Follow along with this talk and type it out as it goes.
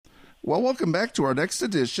Well, welcome back to our next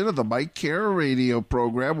edition of the Mike Care radio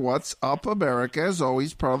program, What's Up America, as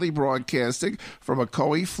always, proudly broadcasting from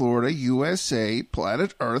Ocoee, Florida, USA,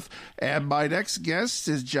 planet Earth. And my next guest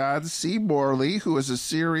is John C. Morley, who is a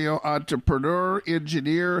serial entrepreneur,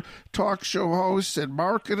 engineer, talk show host, and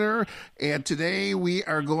marketer. And today we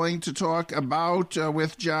are going to talk about,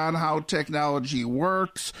 with John, how technology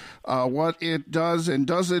works, what it does and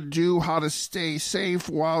doesn't do, how to stay safe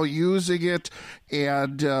while using it,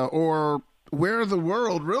 and or where the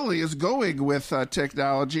world really is going with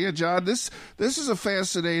technology. And John, this is a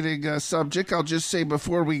fascinating subject. I'll just say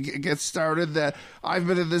before we get started that I've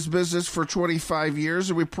been in this business for 25 years,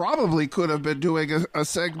 and we probably could have been doing a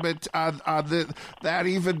segment on that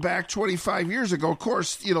even back 25 years ago. Of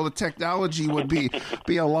course, the technology would be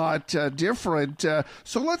a lot different.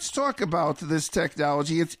 So let's talk about this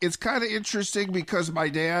technology. It's kind of interesting because my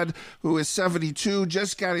dad, who is 72,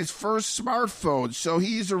 just got his first smartphone. So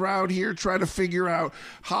he's around here trying to figure out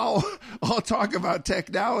how I'll talk about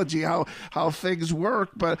technology, how things work.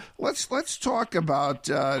 But let's talk about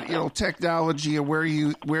technology and where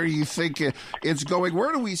you think it's going.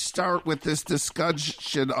 Where do we start with this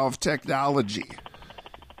discussion of technology?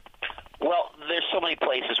 Well, there's so many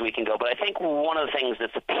places we can go, but I think one of the things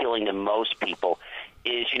that's appealing to most people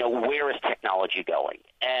is, where is technology going?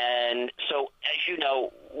 And so, as you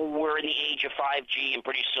know, we're in the age of 5G and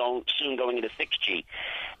pretty soon going into 6G.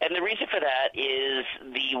 And the reason for that is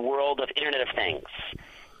the world of Internet of Things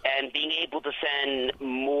and being able to send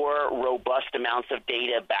more robust amounts of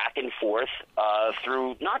data back and forth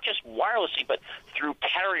through not just wirelessly, but through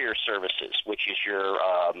carrier services, which is your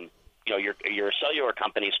cellular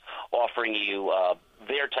companies offering you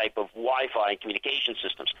their type of Wi-Fi and communication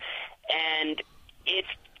systems. And it's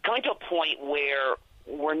coming to a point where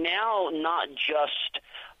we're now not just,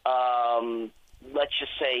 let's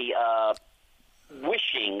just say,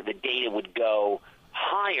 wishing the data would go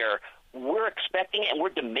higher. We're expecting it and we're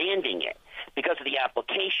demanding it because of the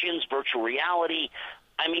applications, virtual reality.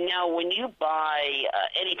 I mean, now when you buy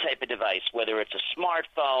any type of device, whether it's a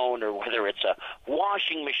smartphone or whether it's a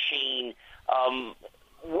washing machine,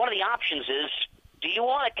 one of the options is, do you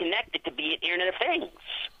want to connect it to be an Internet of Things?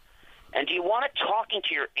 And do you want it talking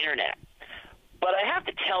to your Internet? But I have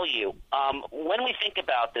to tell you, when we think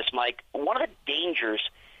about this, Mike, one of the dangers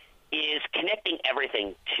is connecting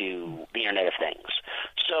everything to the Internet of Things.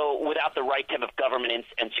 So without the right type of government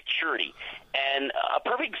and security. And a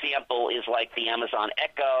perfect example is like the Amazon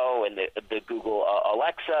Echo and the Google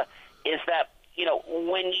Alexa, is that,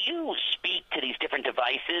 when you speak to these different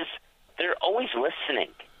devices, they're always listening.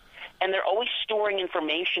 And they're always storing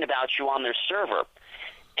information about you on their server.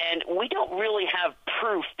 And we don't really have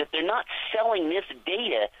proof that they're not selling this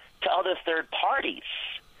data to other third parties.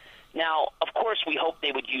 Now, of course, we hope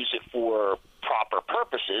they would use it for proper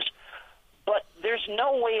purposes, but there's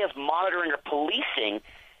no way of monitoring or policing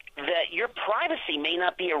that your privacy may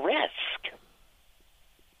not be a risk.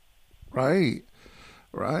 Right.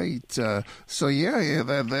 So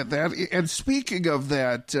that. And speaking of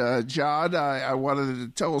that, John, I wanted to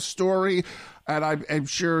tell a story. And I'm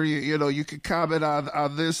sure you could comment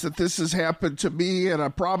on this, that this has happened to me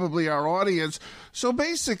and probably our audience. So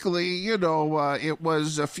basically, it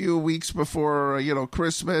was a few weeks before,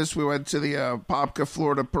 Christmas. We went to the Popka,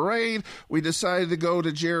 Florida parade. We decided to go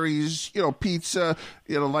to Jerry's, pizza,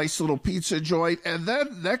 nice little pizza joint. And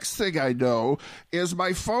then next thing I know is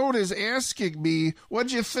my phone is asking me,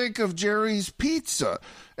 what'd you think of Jerry's pizza?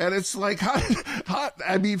 And it's like,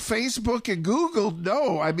 Facebook and Google,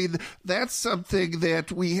 no. I mean, that's something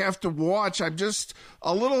that we have to watch. I'm just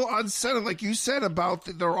a little unsettled, like you said, about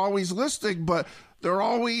they're always listening, but they're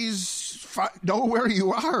always know where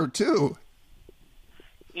you are, too.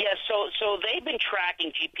 Yeah, so they've been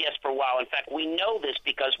tracking GPS for a while. In fact, we know this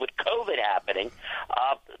because with COVID happening,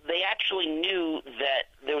 they actually knew that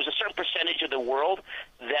there was a certain percentage of the world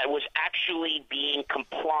that was actually being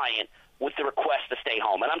compliant with the request to stay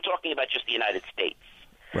home. And I'm talking about just the United States.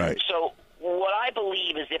 Right. So what I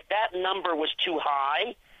believe is if that number was too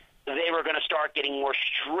high, they were going to start getting more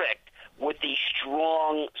strict with these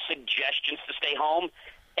strong suggestions to stay home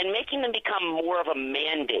and making them become more of a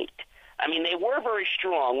mandate. I mean, they were very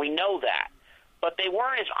strong. We know that. But they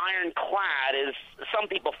weren't as ironclad as some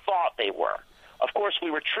people thought they were. Of course, we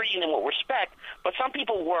were treating them with respect, but some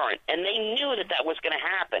people weren't, and they knew that that was going to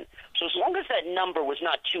happen. So as long as that number was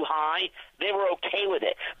not too high, they were okay with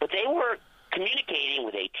it. But they were communicating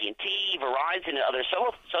with AT&T, Verizon, and other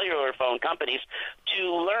cellular phone companies to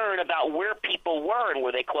learn about where people were and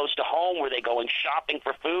were they close to home, were they going shopping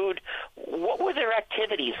for food, what were their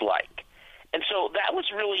activities like. And so that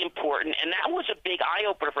was really important, and that was a big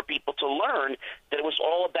eye-opener for people to learn that it was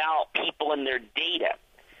all about people and their data.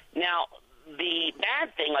 Now, the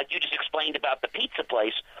bad thing, like you just explained about the pizza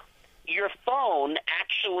place, your phone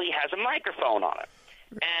actually has a microphone on it.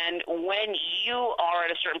 And when you are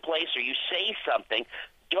at a certain place or you say something,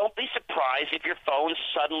 don't be surprised if your phone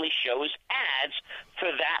suddenly shows ads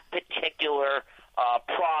for that particular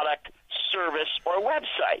product, service, or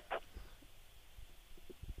website.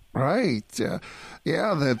 Right.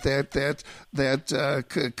 Yeah, that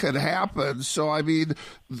could happen. So I mean,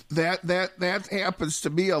 that happens to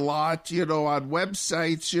me a lot. On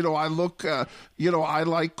websites. I look. I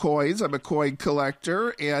like coins. I'm a coin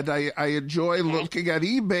collector, and I enjoy looking at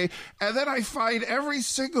eBay. And then I find every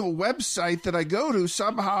single website that I go to,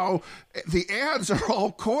 somehow the ads are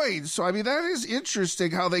all coins. So I mean, that is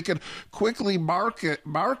interesting how they can quickly market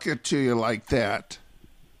to you like that.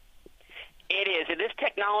 It is. And this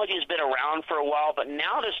technology has been around for a while, but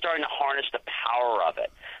now they're starting to harness the power of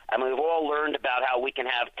it. I mean, we've all learned about how we can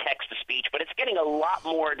have text-to-speech, but it's getting a lot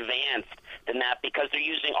more advanced than that because they're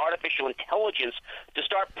using artificial intelligence to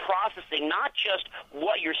start processing not just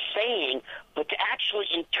what you're saying, but to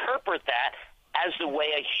actually interpret that as the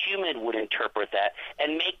way a human would interpret that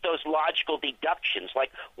and make those logical deductions.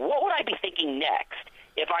 Like, what would I be thinking next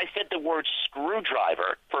if I said the word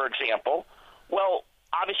screwdriver, for example? Well,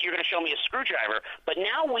 obviously, you're going to show me a screwdriver, but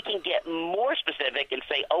now we can get more specific and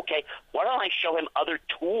say, okay, why don't I show him other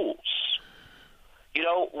tools?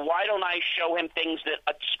 Why don't I show him things that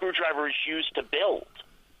a screwdriver is used to build?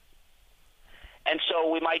 And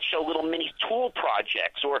so we might show little mini tool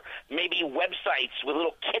projects or maybe websites with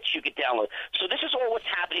little kits you could download. So this is all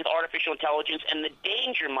what's happening with artificial intelligence, and the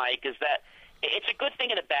danger, Mike, is that it's a good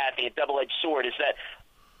thing and a bad thing, a double-edged sword, is that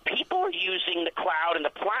people are using the cloud and the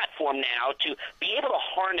platform now to be able to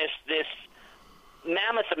harness this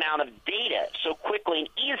mammoth amount of data so quickly and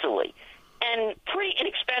easily and pretty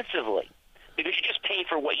inexpensively because you just pay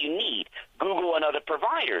for what you need, Google and other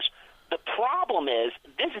providers. The problem is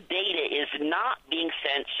this data is not being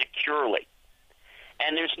sent securely,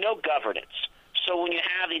 and there's no governance. So when you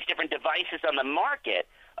have these different devices on the market,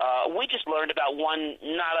 we just learned about one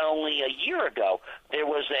not only a year ago. There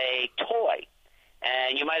was a toy.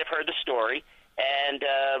 And you might have heard the story, and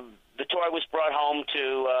the toy was brought home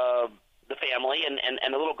to the family,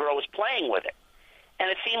 and the little girl was playing with it.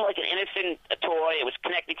 And it seemed like an innocent toy. It was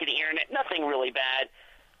connected to the Internet, nothing really bad.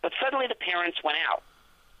 But suddenly the parents went out.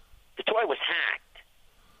 The toy was hacked.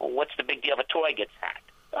 Well, what's the big deal if a toy gets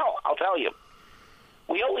hacked? Oh, I'll tell you.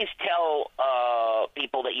 We always tell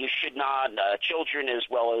people that you should not, children as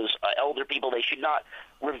well as elder people, they should not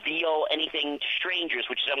reveal anything to strangers,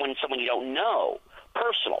 which is someone you don't know,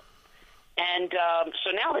 personal. And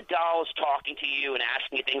so now the doll is talking to you and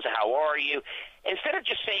asking you things like, how are you? Instead of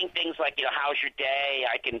just saying things like, how's your day?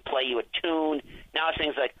 I can play you a tune. Now it's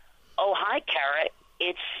things like, oh, hi, Carrot.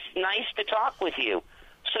 It's nice to talk with you.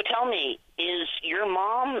 So tell me, is your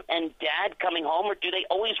mom and dad coming home, or do they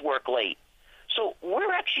always work late? So where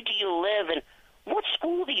actually do you live, and what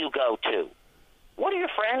school do you go to? What are your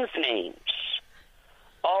friends' names?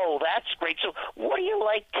 Oh, that's great. So what do you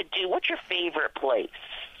like to do? What's your favorite place?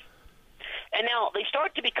 And now they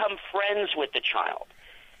start to become friends with the child,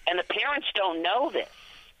 and the parents don't know this.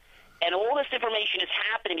 And all this information is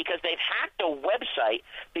happening because they've hacked a website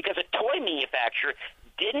because a toy manufacturer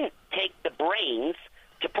didn't take the brains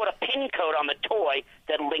to put a PIN code on the toy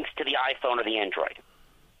that links to the iPhone or the Android.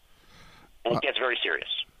 And it gets very serious.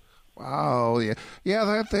 Wow,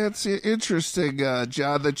 yeah, that's interesting,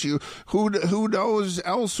 John. That who knows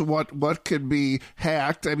else what could be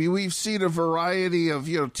hacked? I mean, we've seen a variety of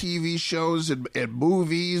TV shows and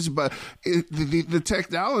movies, but the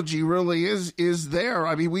technology really is there.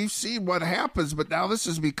 I mean, we've seen what happens, but now this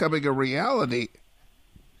is becoming a reality.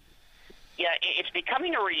 Yeah, it's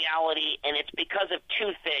becoming a reality, and it's because of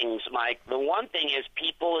two things, Mike. The one thing is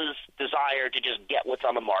people's desire to just get what's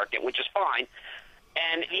on the market, which is fine.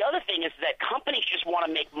 And the other thing is that companies just want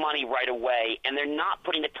to make money right away, and they're not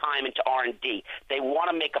putting the time into R&D. They want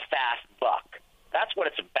to make a fast buck. That's what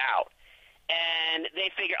it's about. And they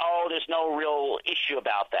figure, oh, there's no real issue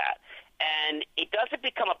about that. And it doesn't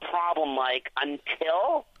become a problem, Mike,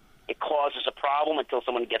 until it causes a problem, until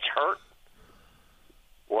someone gets hurt,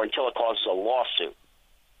 or until it causes a lawsuit.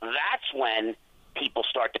 That's when people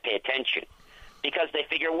start to pay attention because they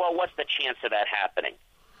figure, well, what's the chance of that happening?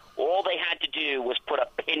 All they had to do was put a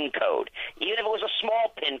PIN code. Even if it was a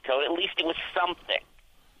small PIN code, at least it was something.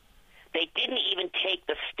 They didn't even take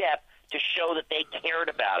the step to show that they cared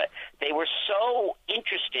about it. They were so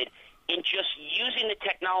interested in just using the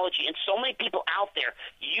technology. And so many people out there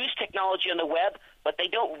use technology on the web, but they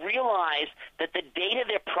don't realize that the data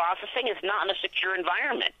they're processing is not in a secure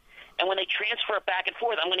environment. And when they transfer it back and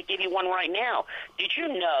forth, I'm going to give you one right now. Did you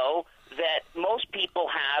know that most people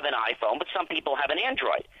have an iPhone, but some people have an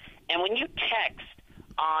Android? And when you text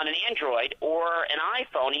on an Android or an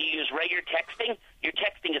iPhone and you use regular texting, your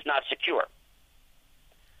texting is not secure.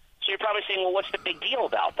 So you're probably saying, well, what's the big deal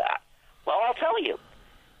about that? Well, I'll tell you.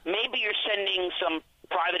 Maybe you're sending some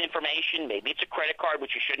private information. Maybe it's a credit card,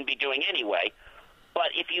 which you shouldn't be doing anyway.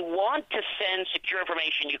 But if you want to send secure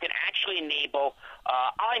information, you can actually enable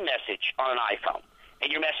iMessage on an iPhone,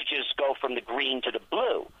 and your messages go from the green to the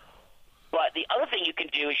blue. But the other thing you can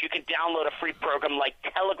do is you can download a free program like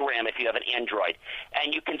Telegram if you have an Android,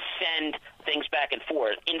 and you can send things back and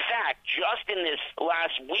forth. In fact, just in this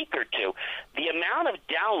last week or two, the amount of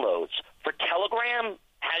downloads for Telegram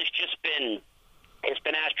has just been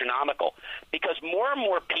astronomical, because more and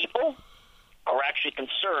more people are actually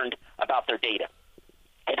concerned about their data.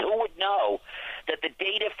 And who would know that the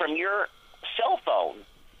data from your cell phone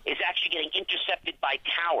is actually getting intercepted by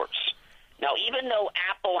towers? Now, even though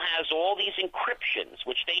Apple has all these encryptions,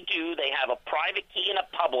 which they do, they have a private key and a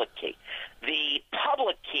public key. The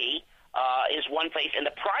public key is one place, and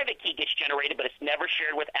the private key gets generated, but it's never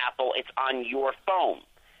shared with Apple. It's on your phone.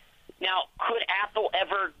 Now, could Apple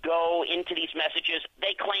ever go into these messages?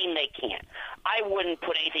 They claim they can't. I wouldn't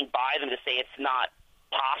put anything by them to say it's not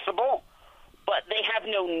possible, but they have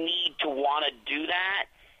no need to want to do that,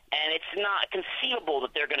 and it's not conceivable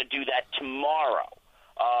that they're going to do that tomorrow.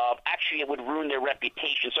 Actually, it would ruin their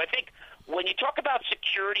reputation. So I think when you talk about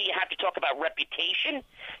security, you have to talk about reputation.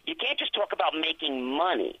 You can't just talk about making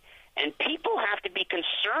money. And people have to be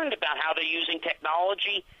concerned about how they're using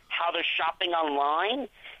technology, how they're shopping online,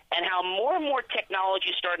 and how more and more technology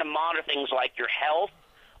is starting to monitor things like your health.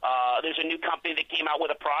 There's a new company that came out with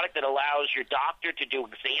a product that allows your doctor to do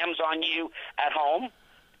exams on you at home,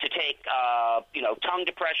 to take tongue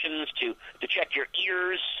depressions, to check your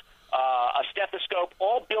ears, a stethoscope,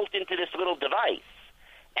 all built into this little device.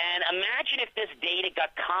 And imagine if this data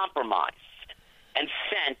got compromised and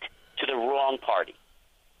sent to the wrong party.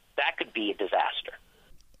 That could be a disaster.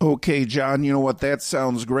 Okay, John, you know what? That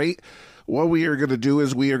sounds great. What we are going to do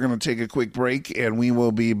is we are going to take a quick break, and we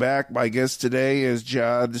will be back. My guest today is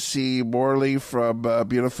John C. Morley from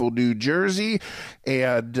beautiful New Jersey,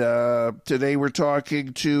 and today we're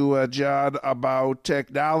talking to John about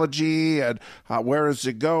technology and where is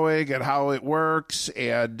it going and how it works,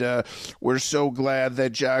 and we're so glad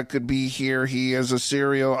that John could be here. He is a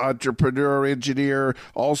serial entrepreneur, engineer,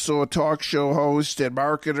 also a talk show host and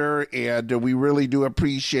marketer, and we really do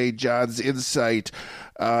appreciate John's insight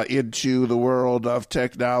into the world of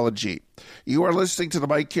technology. You are listening to the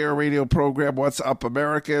Mike Care radio program, What's Up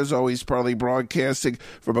America, as always proudly broadcasting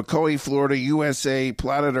from Macoy, Florida, USA,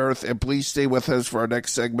 planet Earth, and please stay with us for our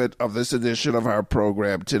next segment of this edition of our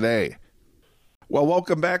program today. Well,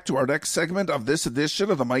 welcome back to our next segment of this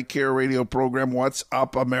edition of the Mike Care radio program, What's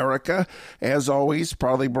Up America. As always,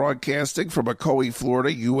 proudly broadcasting from Macoy,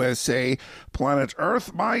 Florida, USA, planet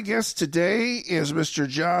Earth. My guest today is Mr.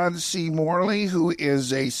 John C. Morley, who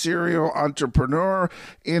is a serial entrepreneur,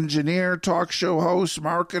 engineer, talk show host,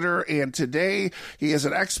 marketer, and today he is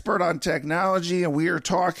an expert on technology, and we are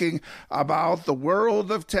talking about the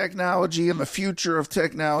world of technology and the future of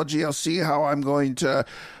technology. I'll see how I'm going to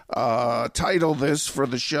title this for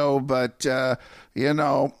the show, but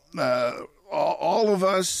all of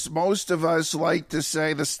us, most of us like to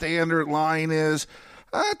say the standard line is,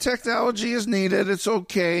 technology is needed. It's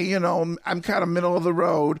okay. I'm kind of middle of the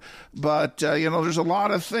road, but, there's a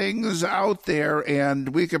lot of things out there,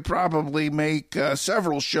 and we could probably make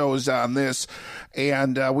several shows on this.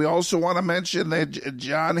 And we also want to mention that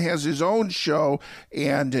John has his own show,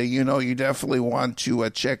 and, you definitely want to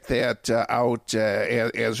check that out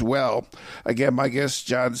as well. Again, my guest,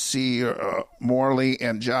 John C. Morley,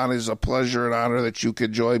 and John, is a pleasure and honor that you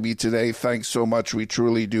could join me today. Thanks so much. We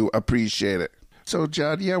truly do appreciate it. So,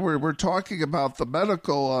 John, we're talking about the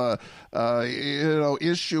medical,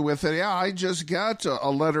 issue with it. Yeah, I just got a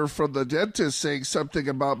letter from the dentist saying something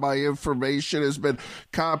about my information has been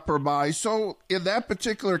compromised. So, in that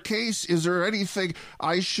particular case, is there anything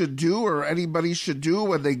I should do or anybody should do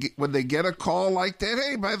when they get a call like that?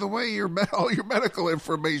 Hey, by the way, all your medical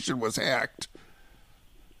information was hacked.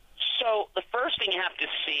 So the first thing you have to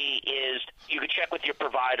see is you can check with your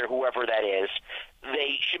provider, whoever that is.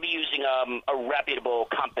 They should be using a reputable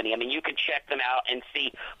company. I mean, you can check them out and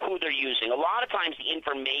see who they're using. A lot of times the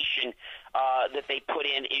information that they put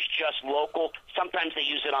in is just local. Sometimes they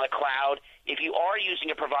use it on a cloud. If you are using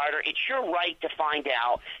a provider, it's your right to find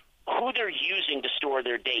out, who they're using to store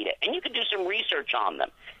their data. And you can do some research on them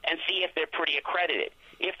and see if they're pretty accredited.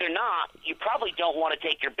 If they're not, you probably don't want to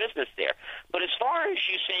take your business there. But as far as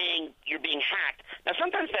you saying you're being hacked, now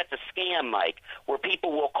sometimes that's a scam, Mike, where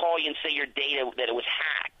people will call you and say your data, that it was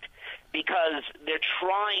hacked, because they're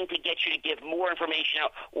trying to get you to give more information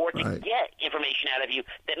out or to get information out of you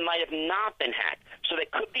that might have not been hacked. So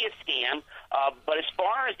that could be a scam. But as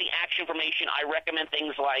far as the actual information, I recommend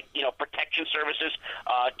things like, protection services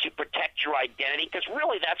to protect your identity, because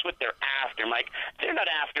really that's what they're after, Mike. They're not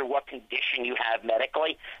after what condition you have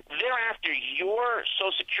medically. They're after your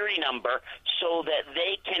Social Security number so that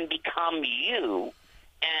they can become you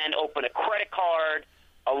and open a credit card,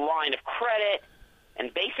 a line of credit,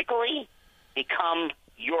 and basically become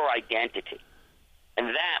your identity. And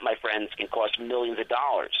that, my friends, can cost millions of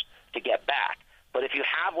dollars to get back. But if you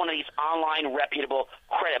have one of these online reputable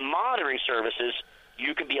credit monitoring services,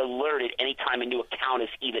 you can be alerted anytime a new account is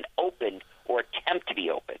even opened or attempt to be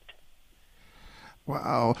opened.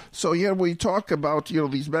 Wow. So, we talk about,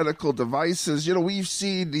 these medical devices. We've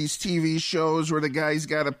seen these TV shows where the guy's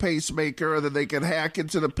got a pacemaker and then they can hack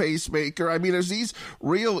into the pacemaker. I mean, there's these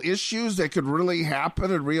real issues that could really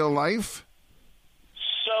happen in real life?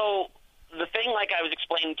 So, the thing, like I was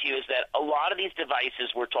explaining to you, is that a lot of these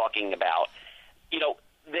devices we're talking about,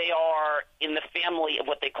 they are in the family of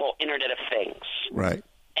what they call Internet of Things. Right.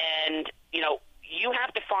 And, you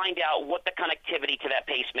have to find out what the connectivity to that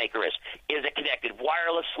pacemaker is. Is it connected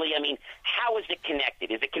wirelessly? I mean, how is it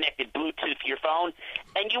connected? Is it connected Bluetooth to your phone?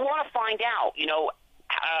 And you want to find out,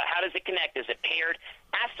 how does it connect? Is it paired?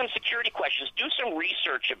 Ask some security questions. Do some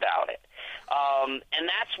research about it. And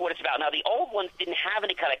that's what it's about. Now, the old ones didn't have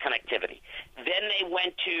any kind of connectivity. Then they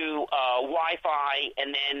went to Wi-Fi,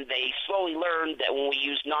 and then they slowly learned that when we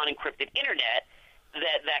use non-encrypted Internet,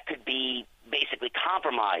 that could be basically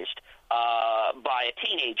compromised by a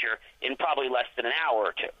teenager in probably less than an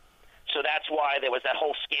hour or two. So that's why there was that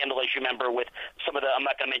whole scandal, as you remember, with some of the, I'm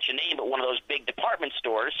not going to mention name, but one of those big department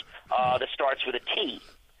stores that starts with a T.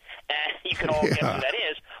 And you can all guess who that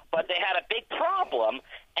is. But they had a big problem,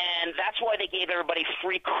 and that's why they gave everybody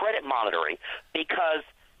free credit monitoring, because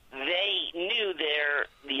they knew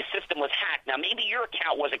the system was hacked. Now, maybe your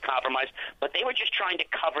account wasn't compromised, but they were just trying to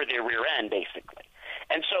cover their rear end, basically.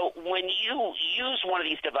 And so when you use one of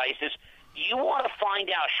these devices, you want to find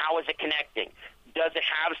out how is it connecting. Does it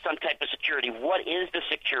have some type of security? What is the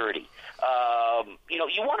security?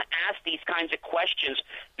 You want to ask these kinds of questions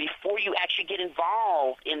before you actually get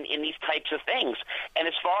involved in these types of things. And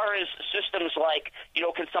as far as systems like,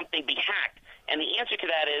 can something be hacked? And the answer to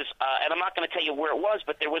that is, and I'm not going to tell you where it was,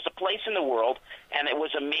 but there was a place in the world, and it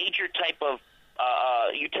was a major type of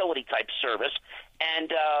utility type service,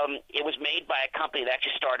 and it was made by a company that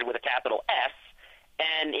actually started with a capital S,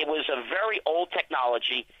 and it was a very old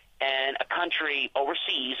technology, and a country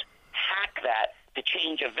overseas hacked that to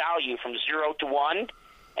change a value from 0 to 1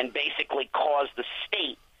 and basically cause the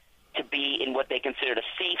state to be in what they considered a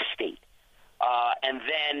safe state. And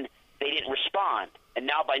then they didn't respond. And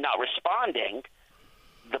now by not responding,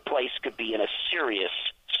 the place could be in a serious,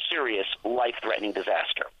 serious life-threatening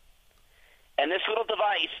disaster. And this little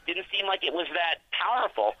device didn't seem like it was that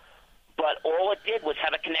powerful, but all it did was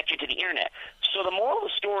have a connection to the Internet. So the moral of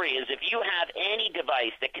the story is, if you have any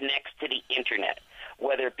device that connects to the Internet,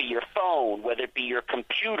 whether it be your phone, whether it be your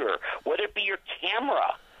computer, whether it be your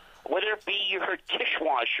camera, whether it be your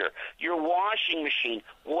dishwasher, your washing machine,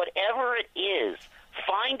 whatever it is,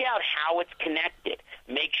 find out how it's connected.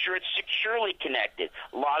 Make sure it's securely connected.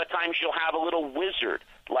 A lot of times you'll have a little wizard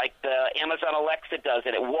like the Amazon Alexa does,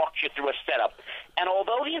 and it walks you through a setup. And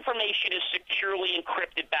although the information is securely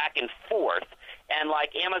encrypted back and forth, and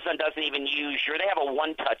like Amazon doesn't even use they have a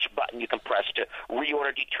one-touch button you can press to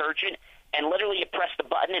reorder detergent, and literally you press the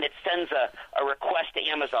button and it sends a request to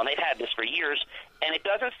Amazon. They've had this for years, and it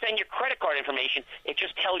doesn't send your credit card information. It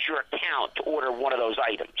just tells your account to order one of those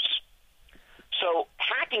items. So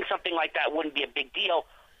hacking something like that wouldn't be a big deal,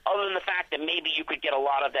 other than the fact that maybe you could get a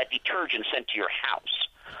lot of that detergent sent to your house.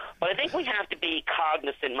 But I think we have to be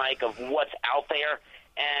cognizant, Mike, of what's out there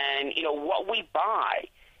and, what we buy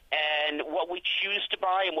and what we choose to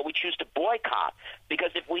buy and what we choose to boycott.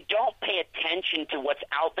 Because if we don't pay attention to what's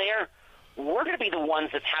out there, we're going to be the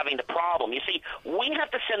ones that's having the problem. You see, we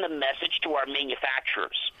have to send a message to our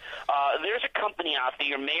manufacturers. There's a company out there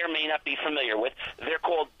you may or may not be familiar with. They're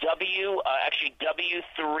called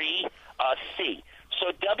W3C.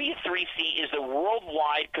 So W3C is the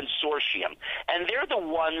worldwide consortium, and they're the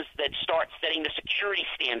ones that start setting the security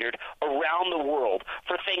standard around the world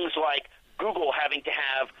for things like Google having to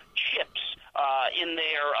have chips in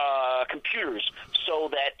their computers so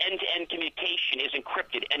that end-to-end communication is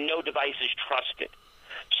encrypted and no device is trusted.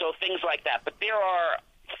 So things like that. But there are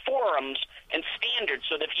forums and standards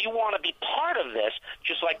so that if you want to be part of this,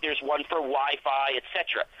 just like there's one for Wi-Fi,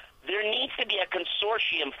 etc., there needs to be a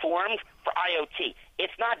consortium formed for IoT.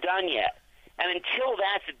 It's not done yet. And until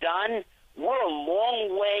that's done, we're a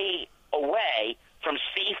long way away from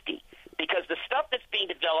safety because the stuff that's being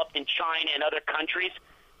developed in China and other countries,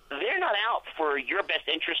 they're not out for your best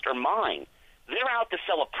interest or mine. They're out to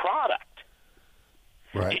sell a product.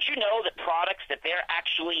 Right. Did you know that products that they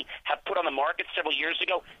actually have put on the market several years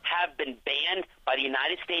ago have been banned by the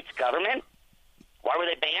United States government? Why were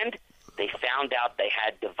they banned? They found out they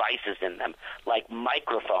had devices in them, like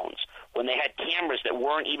microphones. When they had cameras that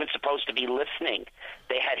weren't even supposed to be listening,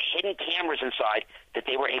 they had hidden cameras inside that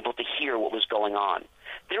they were able to hear what was going on.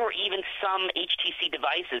 There were even some HTC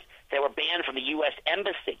devices that were banned from the U.S.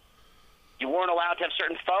 Embassy. You weren't allowed to have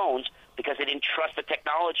certain phones because they didn't trust the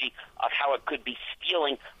technology of how it could be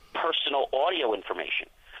stealing personal audio information.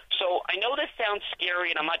 So I know this sounds scary,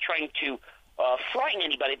 and I'm not trying to frighten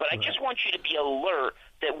anybody, but I just want you to be alert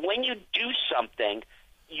that when you do something,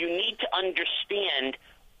 you need to understand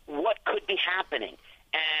what could be happening.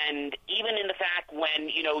 And even in the fact when,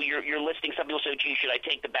 you're listening, some people say, gee, should I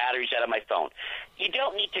take the batteries out of my phone? You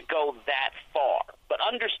don't need to go that far. But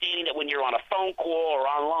understanding that when you're on a phone call or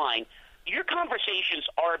online, your conversations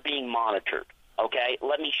are being monitored, okay?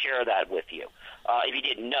 Let me share that with you, if you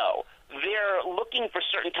didn't know. They're looking for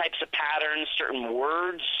certain types of patterns, certain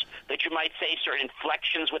words that you might say, certain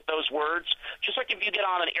inflections with those words. Just like if you get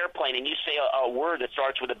on an airplane and you say a word that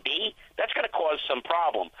starts with a B, that's going to cause some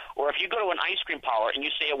problem. Or if you go to an ice cream parlor and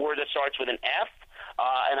you say a word that starts with an F,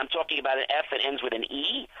 and I'm talking about an F that ends with an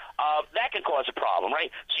E, that can cause a problem,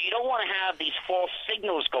 right? So you don't want to have these false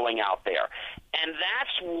signals going out there. And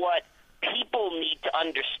that's what people need to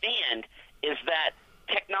understand is that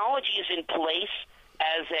technology is in place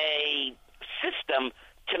as a system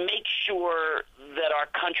to make sure that our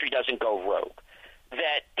country doesn't go rogue,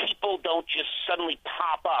 that people don't just suddenly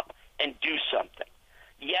pop up and do something.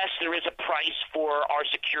 Yes, there is a price for our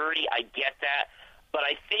security. I get that. But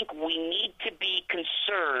I think we need to be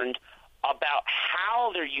concerned about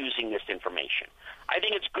how they're using this information. I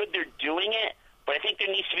think it's good they're doing it, but I think there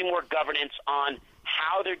needs to be more governance on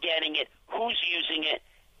how they're getting it, who's using it,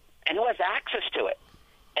 and who has access to it.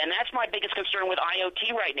 And that's my biggest concern with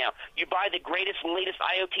IoT right now. You buy the greatest, latest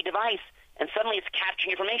IoT device, and suddenly it's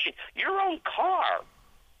capturing information. Your own car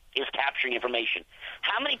is capturing information.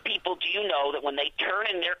 How many people do you know that when they turn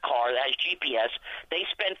in their car that has GPS, they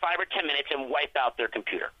spend 5 or 10 minutes and wipe out their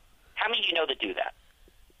computer? How many do you know that do that?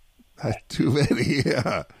 Not too many,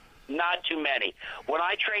 yeah. Not too many. When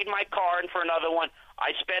I trade my car in for another one,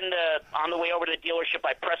 I spend on the way over to the dealership,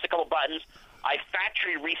 I press a couple buttons, I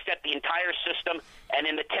factory reset the entire system, and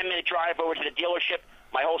in the 10-minute drive over to the dealership,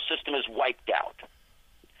 my whole system is wiped out.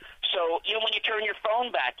 So even when you turn your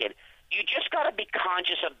phone back in, you just got to be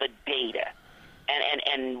conscious of the data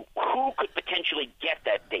and who could potentially get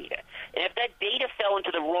that data. And if that data fell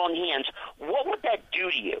into the wrong hands, what would that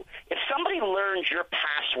do to you? If somebody learns your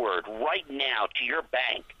password right now to your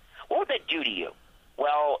bank, what would that do to you?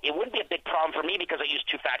 Well, it wouldn't be a big problem for me because I use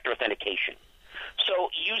two-factor authentication. So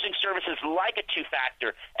using services like a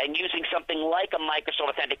two-factor and using something like a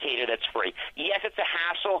Microsoft Authenticator that's free. Yes, it's a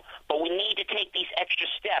hassle, but we need to take these extra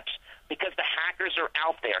steps because the hackers are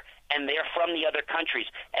out there and they're from the other countries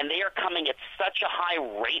and they are coming at such a high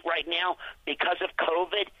rate right now because of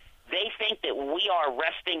COVID. They think that we are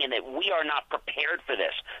resting and that we are not prepared for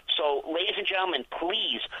this. So, ladies and gentlemen,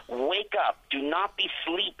 please wake up. Do not be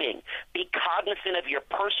sleeping. Be cognizant of your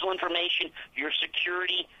personal information, your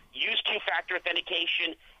security. Use two-factor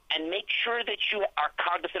authentication, and make sure that you are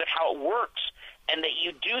cognizant of how it works and that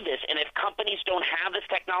you do this. And if companies don't have this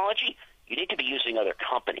technology, you need to be using other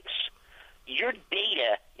companies. Your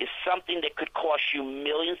data is something that could cost you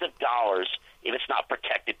millions of dollars if it's not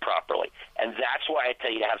protected properly. And that's why I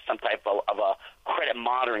tell you to have some type of a credit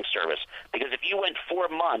monitoring service. Because if you went 4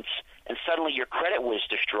 months and suddenly your credit was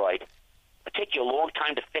destroyed, it would take you a long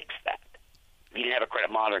time to fix that if you didn't have a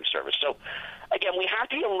credit monitoring service. So, again, we have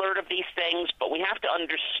to be alert of these things, but we have to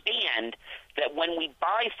understand that when we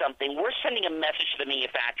buy something, we're sending a message to the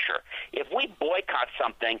manufacturer. If we boycott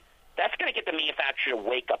something, that's going to get the manufacturer to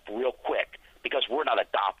wake up real quick because we're not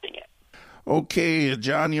adopting it. Okay,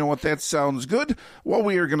 John, you know what? That sounds good. What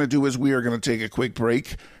we are going to do is we are going to take a quick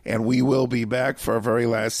break. And we will be back for our very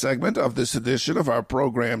last segment of this edition of our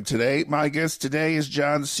program today. My guest today is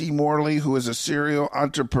John C. Morley, who is a serial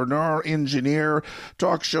entrepreneur, engineer,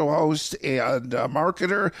 talk show host, and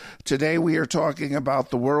marketer. Today we are talking about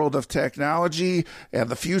the world of technology and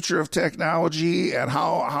the future of technology and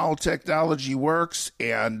how technology works.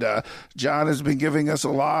 And John has been giving us a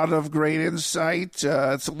lot of great insight.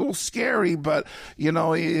 It's a little scary, but,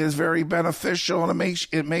 it is very beneficial, and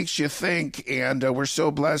it makes you think. And we're so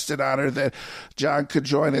blessed and honored that John could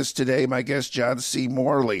join us today, my guest, John C.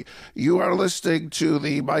 Morley. You are listening to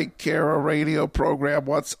the Mike Cara radio program,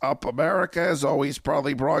 What's Up America, as always,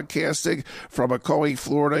 proudly broadcasting from Ocoee,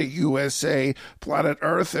 Florida, USA, planet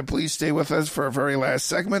Earth. And please stay with us for our very last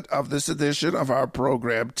segment of this edition of our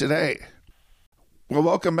program today. Well,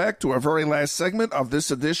 welcome back to our very last segment of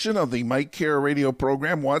this edition of the Mike Cara radio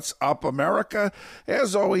program, What's Up America?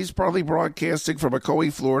 As always, proudly broadcasting from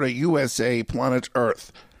Ocoee, Florida, USA, planet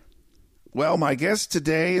Earth. Well, my guest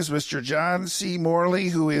today is Mr. John C. Morley,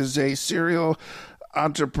 who is a serial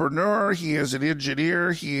entrepreneur. He is an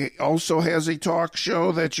engineer. He also has a talk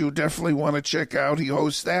show that you definitely want to check out. He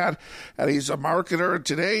hosts that, and he's a marketer.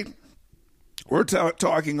 Today, we're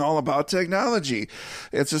talking all about technology.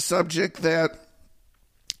 It's a subject that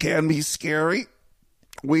can be scary.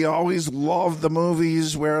 We always love the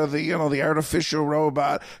movies where the artificial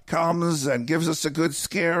robot comes and gives us a good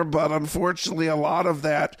scare, but unfortunately a lot of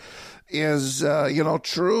that is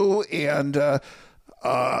true, and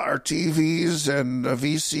our TVs and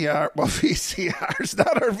VCRs,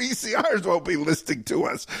 not our VCRs won't be listening to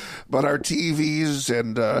us, but our TVs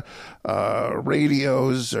and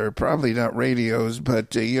radios, or probably not radios, but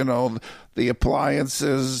the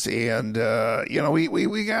appliances, and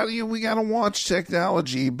we got to watch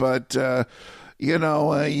technology, but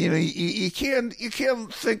you can't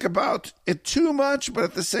think about it too much, but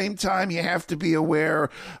at the same time you have to be aware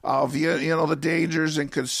of the dangers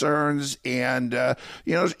and concerns, and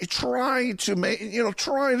try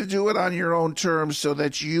to do it on your own terms so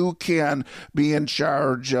that you can be in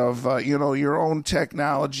charge of your own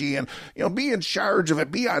technology, and be in charge of it,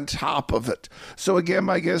 be on top of it. So again,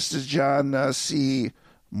 my guest is John C.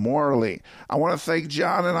 Morley. I want to thank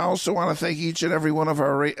John, and I also want to thank each and every one of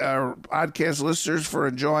our podcast listeners for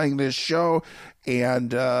enjoying this show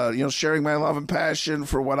and sharing my love and passion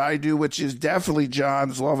for what I do, which is definitely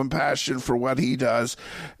John's love and passion for what he does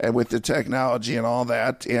and with the technology and all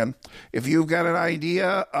that. And if you've got an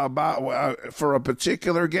idea about for a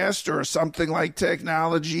particular guest or something like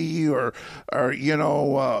technology or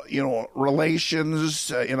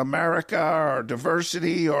relations in America, or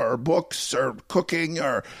diversity, or books, or cooking,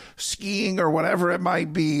 or skiing, or whatever it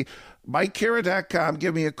might be, MikeCara.com.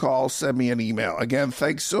 Give me a call. Send me an email. Again,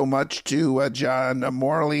 thanks so much to John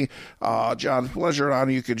Morley. John, pleasure and honor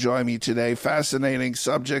you could join me today. Fascinating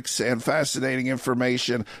subjects and fascinating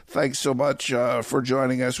information. Thanks so much for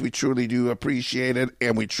joining us. We truly do appreciate it,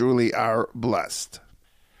 and we truly are blessed.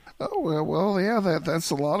 Oh, well, yeah,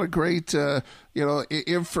 that's a lot of great,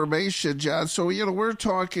 information, John. So, we're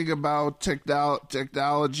talking about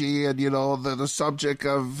technology, and, the subject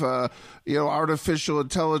of, artificial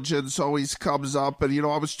intelligence always comes up. And, we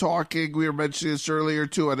were mentioning this earlier,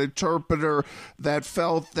 to an interpreter that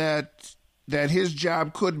felt that his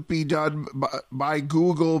job couldn't be done by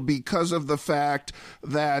Google because of the fact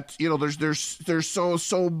that there's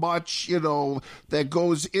so much that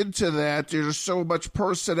goes into that. There's so much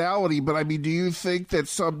personality. But I mean, do you think that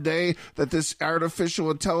someday that this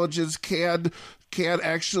artificial intelligence can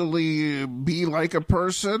actually be like a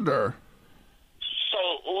person? Or so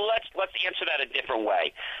let's answer that a different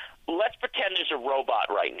way. Let's pretend there's a robot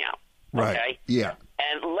right now. Right. Okay? Yeah.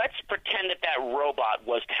 And let's pretend that robot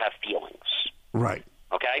was to have feelings. Right.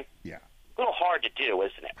 Okay? Yeah. A little hard to do,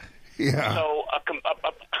 isn't it? Yeah. So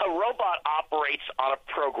a robot operates on a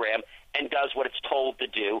program and does what it's told to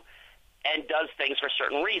do and does things for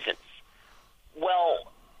certain reasons.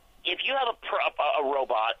 Well, if you have a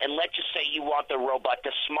robot, and let's just say you want the robot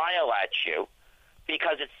to smile at you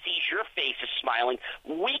because it sees your face is smiling,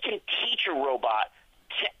 we can teach a robot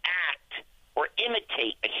to act or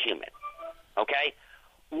imitate a human. Okay?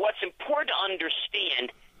 What's important to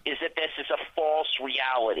understand is that this is a false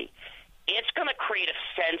reality. It's going to create a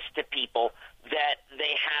sense to people that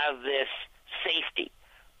they have this safety,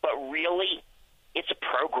 but really, it's a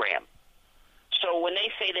program. So when they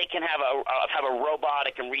say they can have a robot,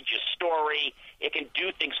 it can read your story, it can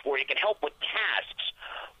do things for you, it can help with tasks,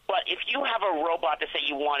 but if you have a robot to say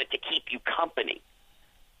you want it to keep you company,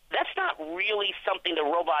 that's not really something the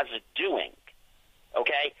robot is doing,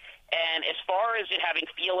 okay? And as far as it having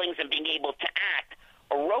feelings and being able to act,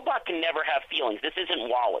 a robot can never have feelings. This isn't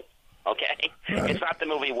Wall-E, Okay? Right. It's not the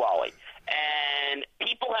movie Wall-E. And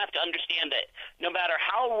people have to understand that no matter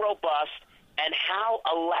how robust and how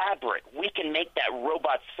elaborate we can make that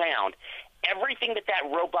robot sound, everything that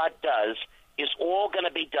robot does is all going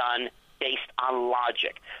to be done based on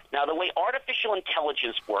logic. Now, the way artificial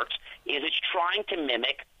intelligence works is it's trying to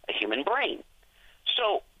mimic a human brain.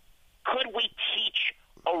 So could we teach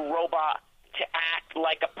a robot to act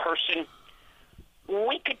like a person?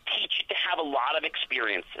 We could teach it to have a lot of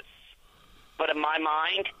experiences. But in my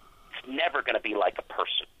mind, it's never going to be like a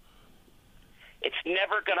person. It's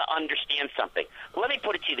never going to understand something. Let me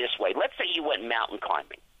put it to you this way. Let's say you went mountain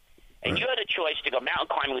climbing, and you had a choice to go mountain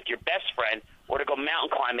climbing with your best friend or to go mountain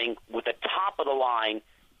climbing with a top-of-the-line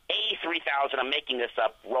A3000, I'm making this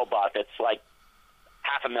up, robot that's like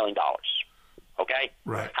 $500,000. Okay?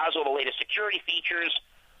 Right. Has all the latest security features.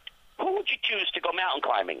 Who would you choose to go mountain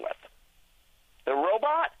climbing with? The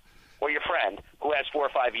robot or your friend who has 4 or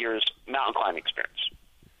 5 years mountain climbing experience?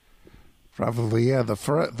 Probably, yeah, the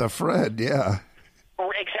friend, yeah.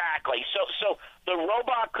 Exactly. So the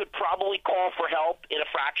robot could probably call for help in a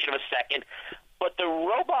fraction of a second, but the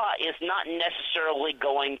robot is not necessarily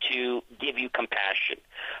going to give you compassion.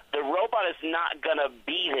 The robot is not going to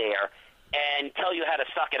be there and tell you how to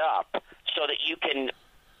suck it up so that you can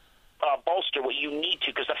bolster what you need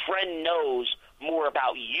to, because a friend knows more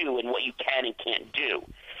about you and what you can and can't do.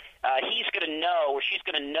 He's going to know, or she's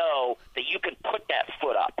going to know, that you can put that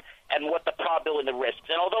foot up and what the probability and the risks.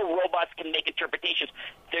 And although robots can make interpretations,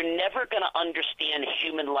 they're never going to understand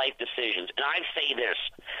human life decisions. And I say this,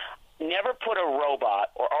 never put a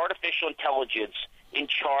robot or artificial intelligence in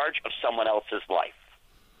charge of someone else's life.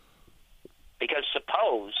 Because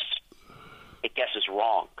suppose it guesses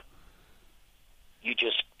wrong. You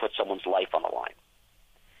just put someone's life on the line.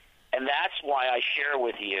 And that's why I share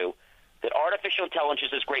with you that artificial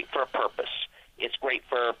intelligence is great for a purpose. It's great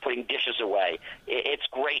for putting dishes away. It's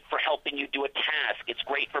great for helping you do a task. It's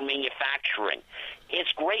great for manufacturing.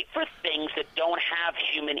 It's great for things that don't have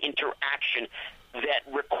human interaction, that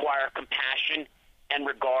require compassion and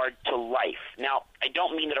regard to life. Now, I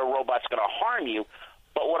don't mean that a robot's going to harm you,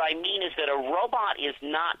 but what I mean is that a robot is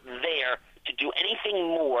not there to do anything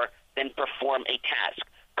more than perform a task.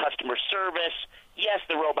 Customer service, yes,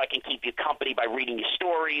 the robot can keep you company by reading you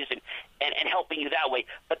stories and helping you that way,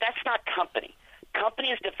 but that's not company. Company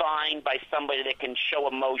is defined by somebody that can show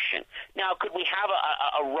emotion. Now, could we have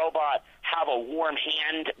a robot have a warm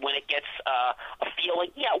hand when it gets a feeling?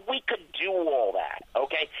 Yeah, we could do all that,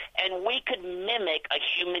 okay? And we could mimic a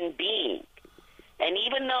human being. And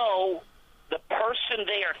even though the person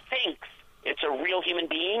there thinks it's a real human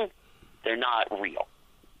being, they're not real.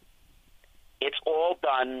 It's all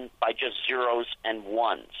done by just zeros and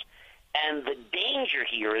ones. And the danger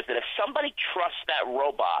here is that if somebody trusts that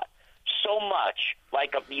robot so much,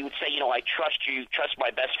 like you would say, I trust you, trust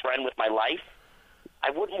my best friend with my life,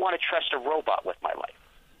 I wouldn't want to trust a robot with my life.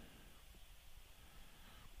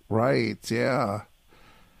 Right, yeah.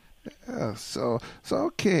 Yeah, so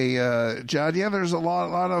okay, John. Yeah, there's a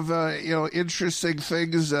lot of interesting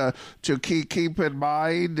things to keep in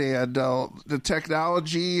mind, and the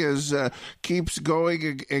technology keeps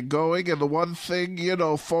going and going. And the one thing,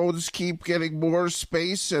 phones keep getting more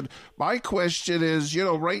space. And my question is,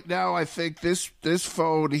 right now, I think this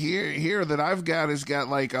phone here that I've got has got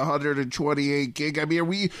like 128 gig. I mean, are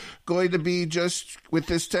we going to be just with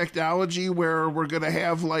this technology where we're going to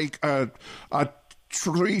have like a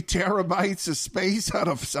 3 terabytes of space on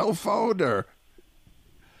a cell phone, or?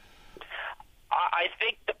 I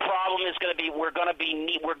think the problem is going to be we're going to be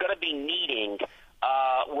needing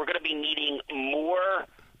more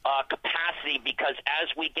capacity, because as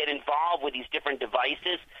we get involved with these different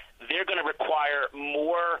devices, they're going to require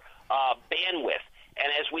more bandwidth. And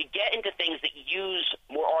as we get into things that use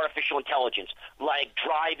more artificial intelligence, like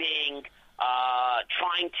driving,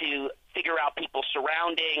 trying to figure out people's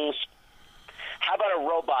surroundings. How about a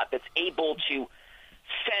robot that's able to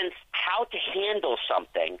sense how to handle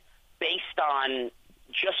something based on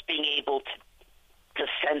just being able to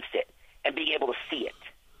sense it and being able to see it?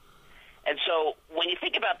 And so when you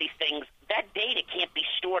think about these things, that data can't be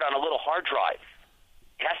stored on a little hard drive.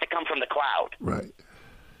 It has to come from the cloud. Right.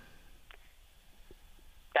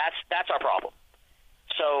 That's our problem.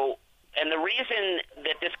 So, and the reason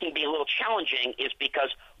that this can be a little challenging is because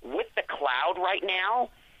with the cloud right now,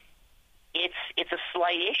 it's a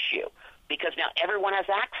slight issue, because now everyone has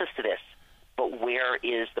access to this. But where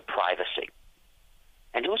is the privacy?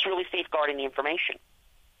 And who's really safeguarding the information?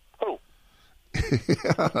 Who?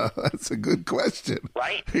 Yeah, that's a good question.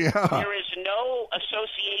 Right? Yeah. There is no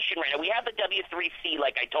association right now. We have the W3C,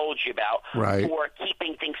 like I told you about, Right. for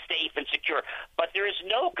keeping things safe and secure, but there is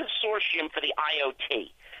no consortium for the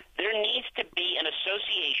IoT. There needs to be an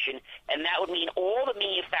association, and that would mean all the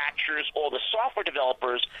manufacturers, all the software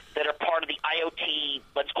developers that are part of the IoT,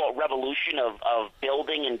 let's call it revolution of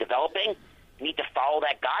building and developing, need to follow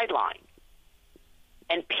that guideline.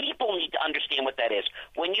 And people need to understand what that is.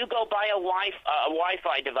 When you go buy a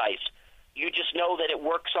Wi-Fi device, you just know that it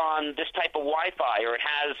works on this type of Wi-Fi, or it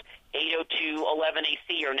has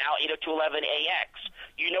 802.11ac or now 802.11ax.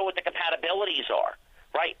 You know what the compatibilities are,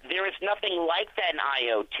 right? There is nothing like that in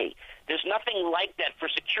IoT. There's nothing like that for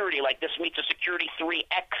security, like this meets a security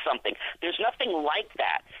 3x something. There's nothing like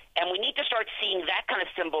that. And we need to start seeing that kind of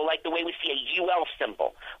symbol like the way we see a UL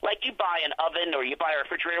symbol. Like you buy an oven or you buy a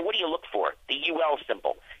refrigerator, what do you look for? The UL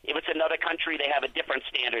symbol. If it's another country, they have a different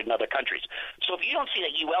standard in other countries. So if you don't see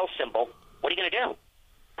that UL symbol, what are you going to do?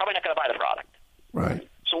 Probably not going to buy the product. Right.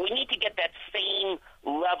 So we need to get that same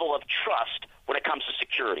level of trust when it comes to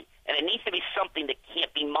security. And it needs to be something that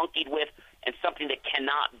can't be monkeyed with and something that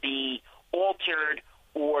cannot be altered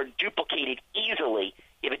or duplicated easily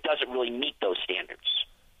if it doesn't really meet those standards.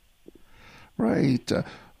 Right.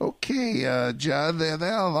 Okay, John, there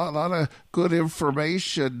are a lot of good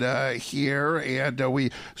information here, and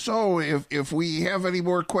So, if we have any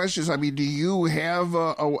more questions, I mean, do you have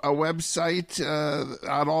a website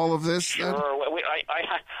on all of this? Sure.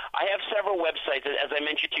 I have several websites, as I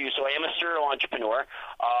mentioned to you. So I am a serial entrepreneur.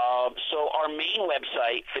 So our main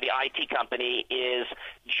website for the IT company is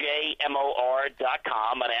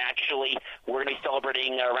jmor.com, and actually we're going to be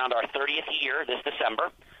celebrating around our 30th year this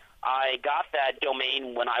December. I got that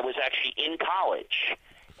domain when I was actually in college,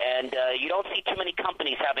 and you don't see too many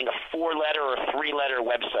companies having a 4-letter or 3-letter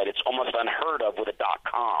website. It's almost unheard of with a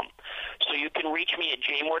 .com. So you can reach me at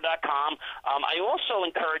jmore.com. I also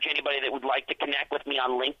encourage anybody that would like to connect with me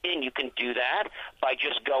on LinkedIn. You can do that by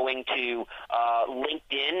just going to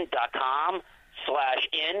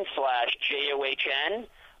linkedin.com/in/JOHN.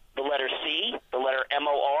 The letter C, the letter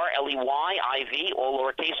MORLEYIV, all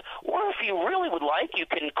lowercase. Or if you really would like, you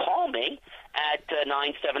can call me at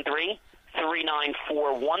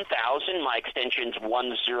 973-394-1000. My extension's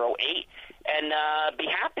 108, and be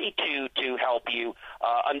happy to help you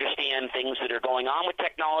understand things that are going on with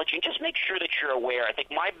technology and just make sure that you're aware. I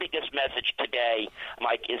think my biggest message today,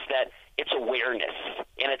 Mike, is that it's awareness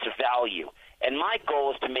and it's value. And my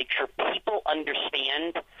goal is to make sure people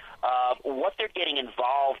understand what they're getting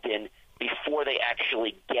involved in before they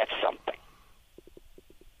actually get something.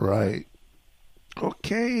 Right.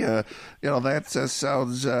 Okay, that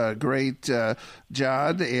sounds great,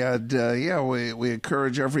 John, and we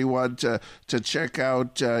encourage everyone to check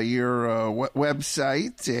out your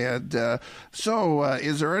website. And so,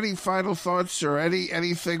 is there any final thoughts or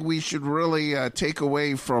anything we should really take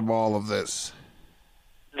away from all of this?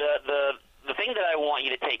 The thing that I want you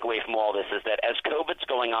to take away from all this is that as COVID's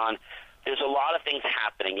going on, there's a lot of things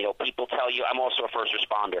happening. People tell you, I'm also a first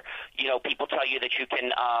responder. People tell you that you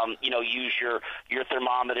can, use your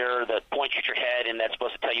thermometer that points at your head, and that's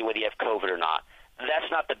supposed to tell you whether you have COVID or not.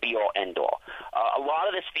 That's not the be-all, end-all. A lot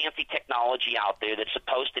of this fancy technology out there that's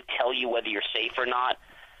supposed to tell you whether you're safe or not,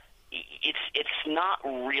 it's not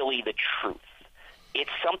really the truth.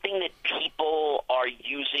 It's something that people are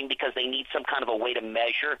using because they need some kind of a way to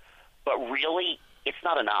measure, but really, it's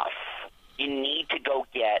not enough. You need to go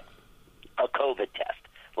get a COVID test,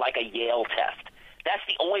 like a Yale test. That's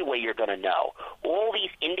the only way you're going to know. All these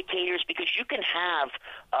indicators, because you can have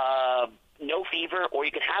no fever or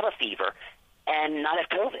you can have a fever and not have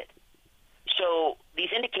COVID. So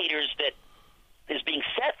these indicators that is being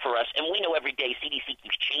set for us, and we know every day CDC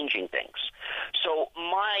keeps changing things. So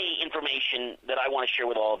my information that I want to share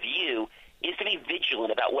with all of you is to be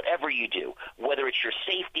vigilant about whatever you do, whether it's your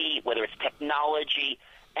safety, whether it's technology,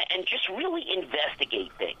 and just really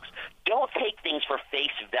investigate things. Don't take things for face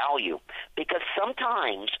value, because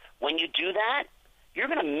sometimes when you do that, you're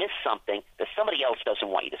going to miss something that somebody else doesn't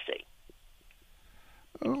want you to see.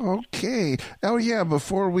 Okay. Oh, yeah,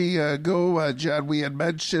 before we go, John, we had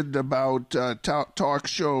mentioned about talk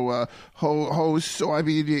show hosts. So, I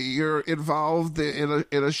mean, you're involved in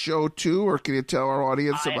a show, too, or can you tell our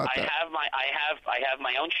audience about that? I have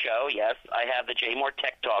my own show, yes. I have the J Moore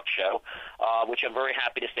Tech Talk Show, which I'm very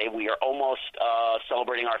happy to say we are almost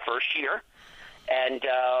celebrating our first year. And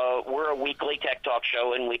we're a weekly tech talk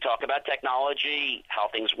show, and we talk about technology, how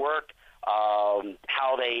things work,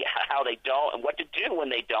 how they don't, and what to do when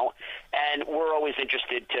they don't. And we're always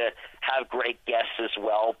interested to have great guests as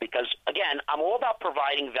well, because again, I'm all about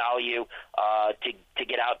providing value to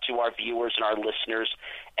get out to our viewers and our listeners.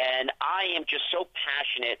 And I am just so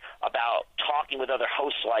passionate about talking with other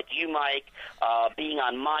hosts like you, Mike, being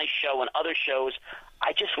on my show and other shows.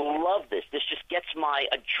 I just love this. This just gets my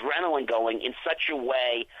adrenaline going in such a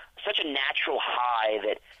way, such a natural high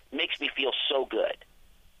that makes me feel so good.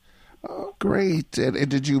 Oh, great! And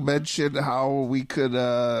did you mention how we could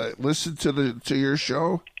listen to your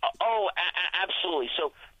show? Absolutely.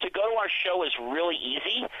 So to go to our show is really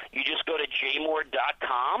easy. You just go to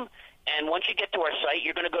jmore.com. And once you get to our site,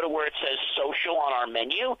 you're going to go to where it says social on our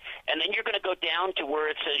menu, and then you're going to go down to where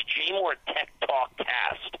it says JMOR Tech Talk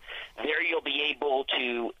Cast. There you'll be able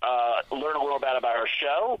to learn a little bit about our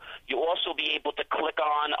show. You'll also be able to click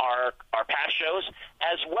on our past shows,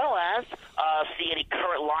 as well as see any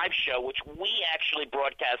current live show, which we actually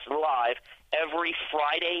broadcast live every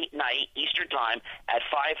Friday night Eastern Time at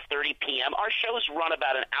 5:30 p.m. Our shows run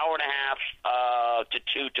about an hour and a half to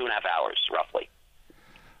 2.5 hours, roughly.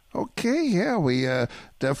 Okay, yeah, we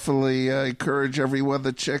definitely encourage everyone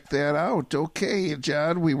to check that out. Okay,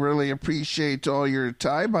 John, we really appreciate all your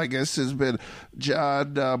time. My guest has been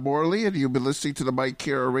John Morley, and you've been listening to the Mike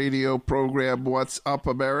Cara radio program, What's Up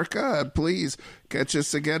America? And please catch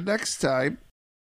us again next time.